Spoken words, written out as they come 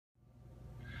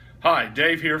Hi,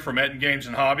 Dave here from Ettin Games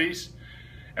and Hobbies,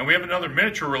 and we have another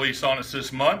miniature release on us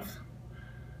this month.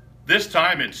 This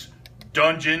time it's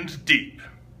Dungeons Deep,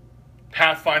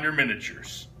 Pathfinder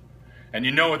miniatures. And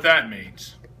you know what that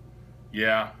means.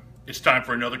 Yeah, it's time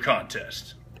for another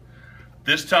contest.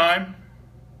 This time,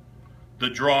 the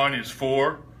drawing is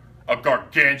for a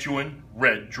gargantuan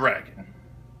red dragon.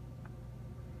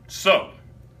 So,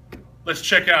 let's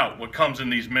check out what comes in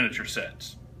these miniature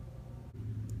sets.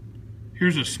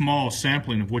 Here's a small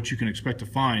sampling of what you can expect to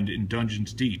find in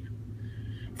Dungeons Deep.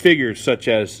 Figures such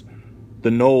as the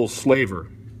Gnoll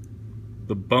Slaver,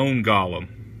 the Bone Golem,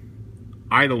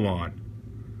 Eidolon,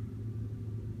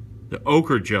 the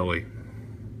Ochre Jelly,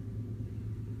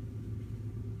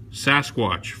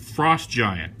 Sasquatch, Frost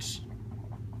Giants,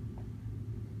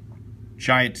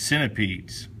 Giant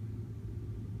Centipedes,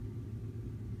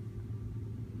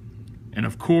 and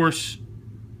of course,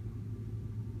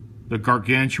 the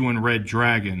gargantuan red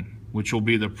dragon, which will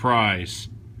be the prize.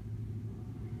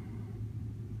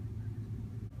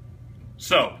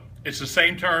 So, it's the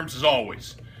same terms as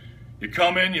always. You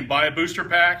come in, you buy a booster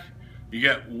pack, you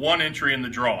get one entry in the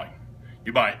drawing.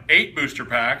 You buy 8 booster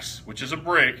packs, which is a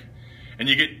brick, and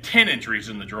you get 10 entries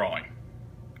in the drawing.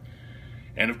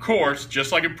 And of course,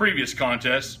 just like in previous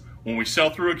contests, when we sell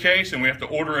through a case and we have to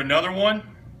order another one,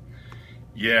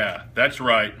 yeah, that's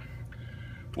right.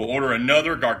 We'll order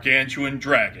another gargantuan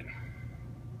dragon.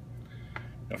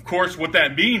 Of course, what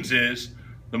that means is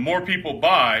the more people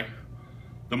buy,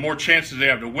 the more chances they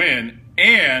have to win,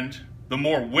 and the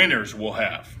more winners we'll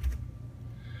have.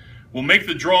 We'll make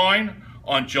the drawing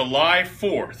on July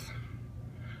 4th.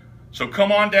 So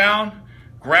come on down,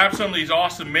 grab some of these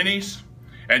awesome minis,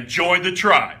 and join the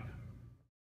tribe.